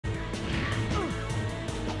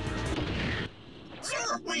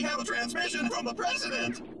We have a transmission from the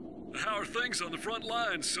president! How are things on the front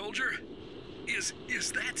lines, soldier? Is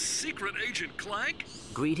that secret agent Clank?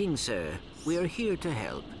 Greetings, sir. We are here to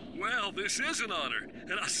help. Well, this is an honor,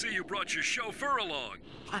 and I see you brought your chauffeur along.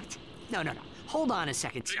 What? No. Hold on a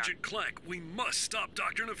second, sir. Agent Clank, we must stop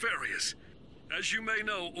Dr. Nefarious. As you may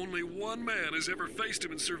know, only one man has ever faced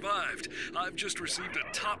him and survived. I've just received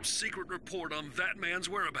a top-secret report on that man's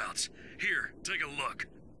whereabouts. Here, take a look.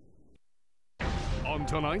 On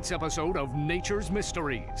tonight's episode of Nature's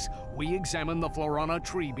Mysteries, we examine the Florana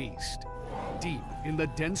tree beast. Deep in the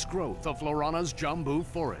dense growth of Florana's Jambu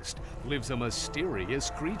forest lives a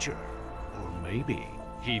mysterious creature. Or maybe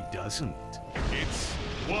he doesn't. It's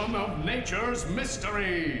one of Nature's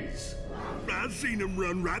Mysteries! I've seen him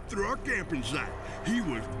run right through our camping site. He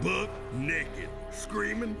was buck naked,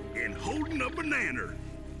 screaming and holding a banana.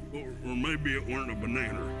 Or maybe it weren't a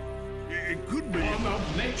banana. It could be. One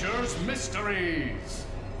of Nature's Mysteries!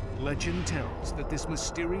 Legend tells that this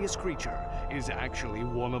mysterious creature is actually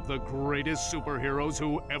one of the greatest superheroes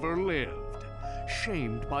who ever lived.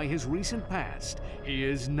 Shamed by his recent past, he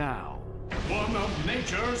is now one of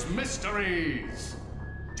Nature's Mysteries!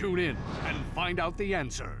 Tune in and find out the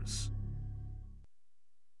answers.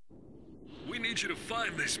 We need you to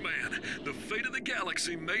find this man. The fate of the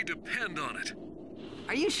galaxy may depend on it.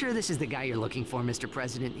 Are you sure this is the guy you're looking for, Mr.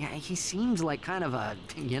 President? Yeah, he seems like kind of a,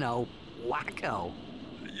 wacko.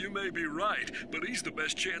 You may be right, but he's the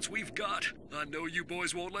best chance we've got. I know you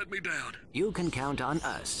boys won't let me down. You can count on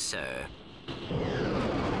us, sir.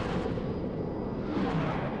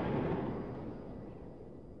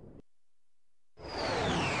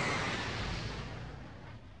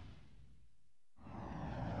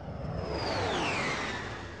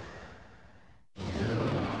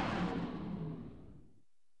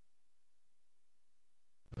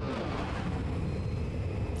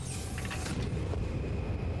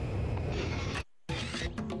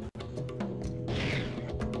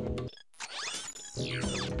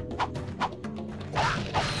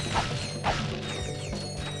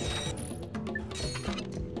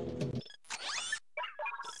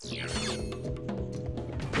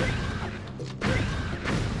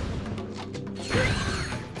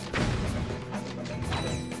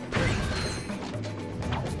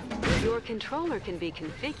 Your controller can be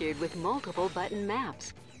configured with multiple button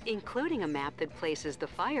maps, including a map that places the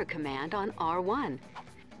fire command on R1.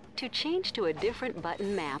 To change to a different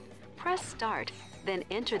button map, press Start, then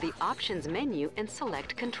enter the Options menu and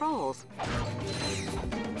select Controls.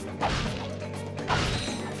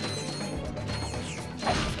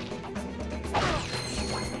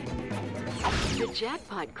 The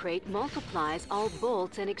jackpot crate multiplies all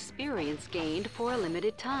bolts and experience gained for a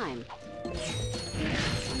limited time.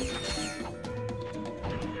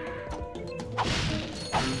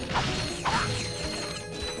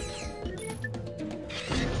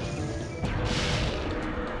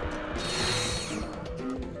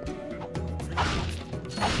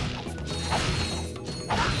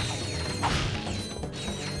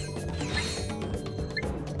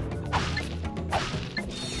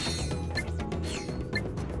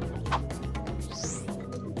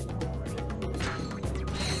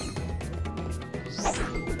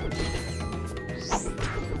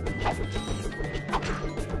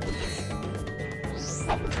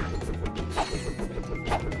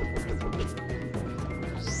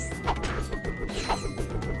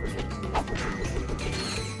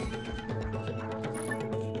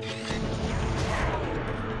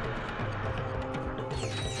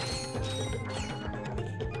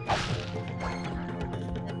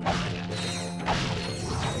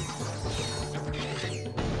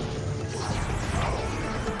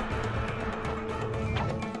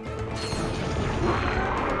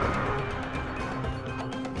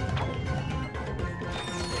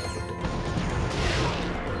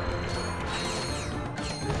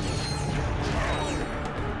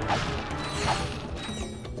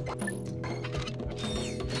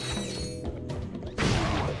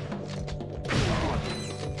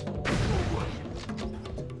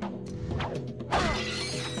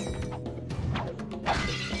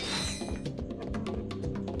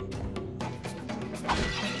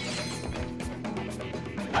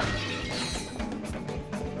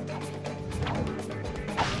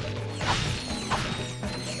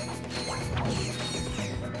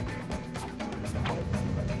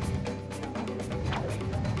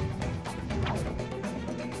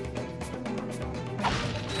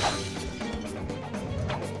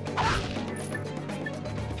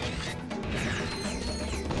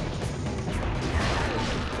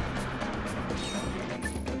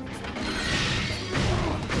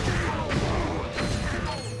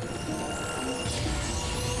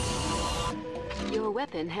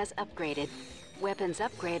 weapon has upgraded. Weapons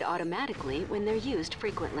upgrade automatically when they're used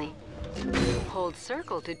frequently. Hold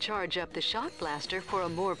circle to charge up the shock blaster for a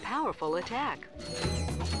more powerful attack.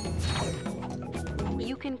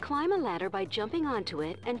 You can climb a ladder by jumping onto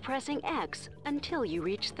it and pressing X until you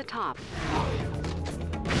reach the top.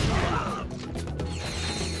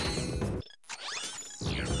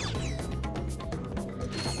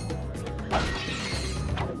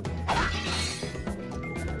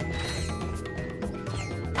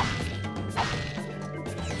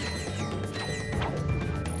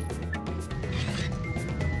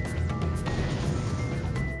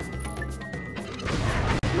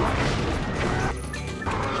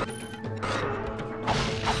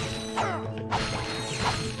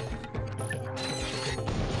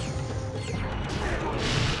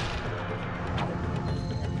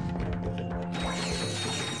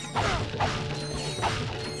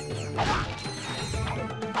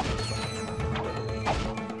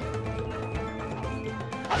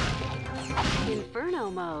 Inferno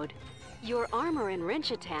mode. Your armor and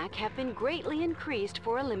wrench attack have been greatly increased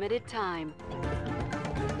for a limited time.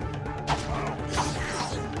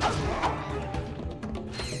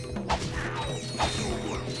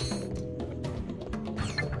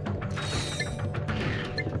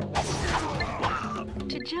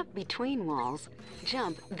 To jump between walls,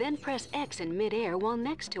 jump, then press X in midair while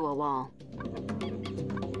next to a wall.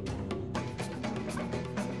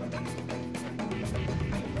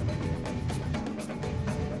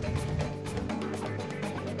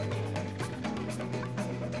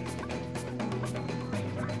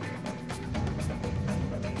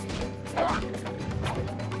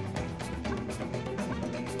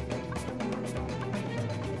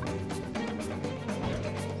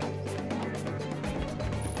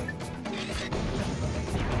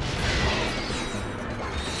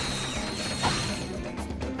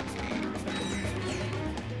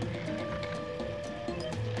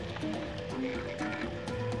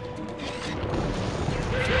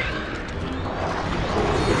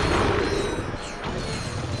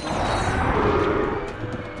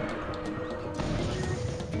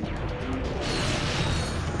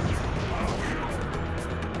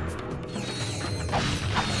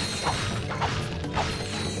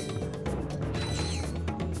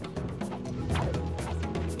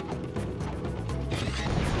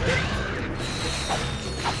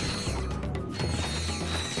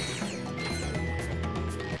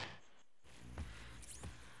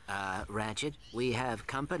 Ratchet, we have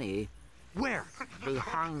company. Where?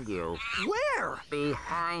 Behind you. Where?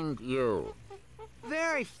 Behind you.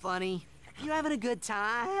 Very funny. You having a good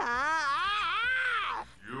time?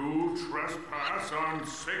 You trespass on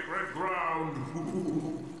sacred ground.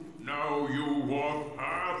 Now you walk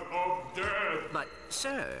path of death. But,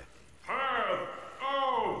 sir... Path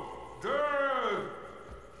of death!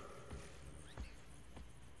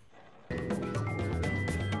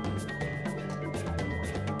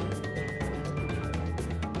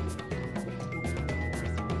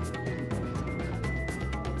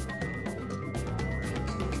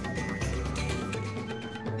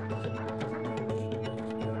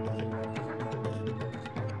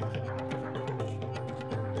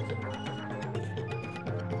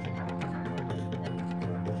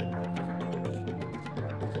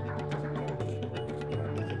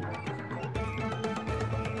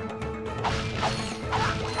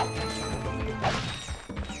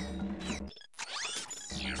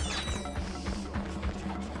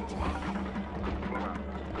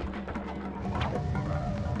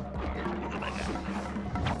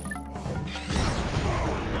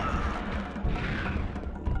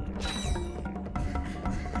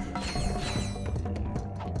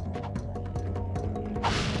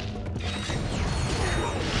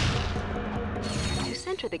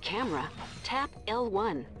 To the camera, tap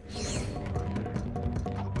L1.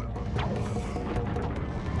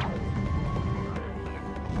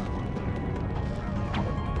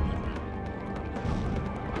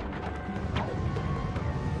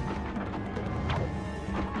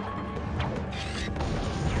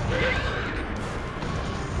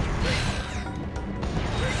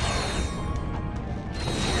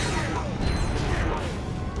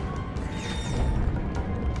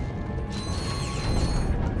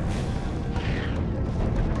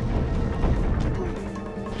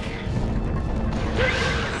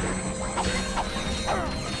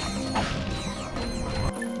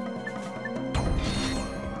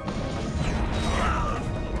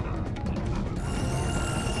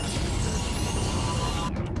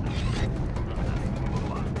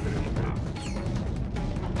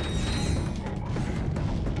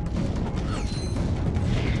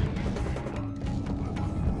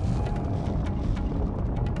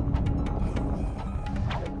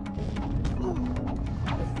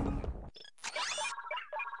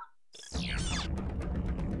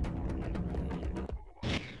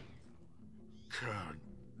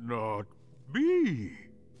 me.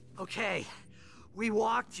 Okay, we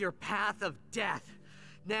walked your path of death.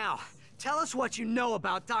 Now, tell us what you know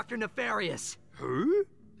about Dr. Nefarious. Huh?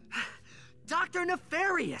 Dr.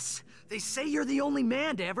 Nefarious! They say you're the only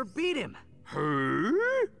man to ever beat him. Huh?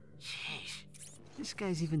 Jeez, this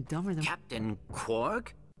guy's even dumber than... Captain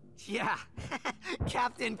Quark? Yeah,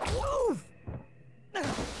 Captain Woof!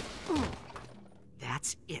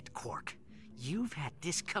 That's it, Quark. You've had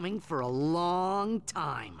this coming for a long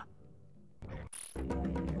time.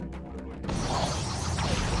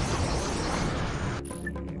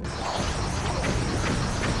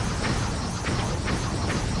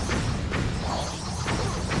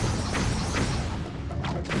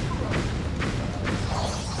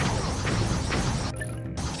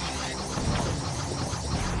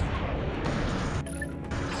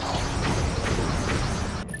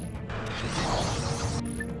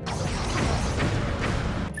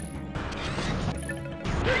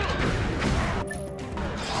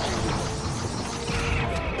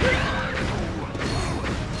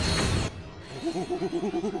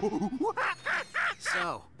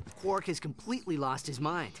 So, Quark has completely lost his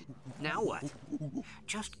mind. Now what?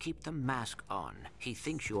 Just keep the mask on. He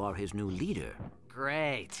thinks you are his new leader.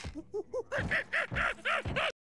 Great.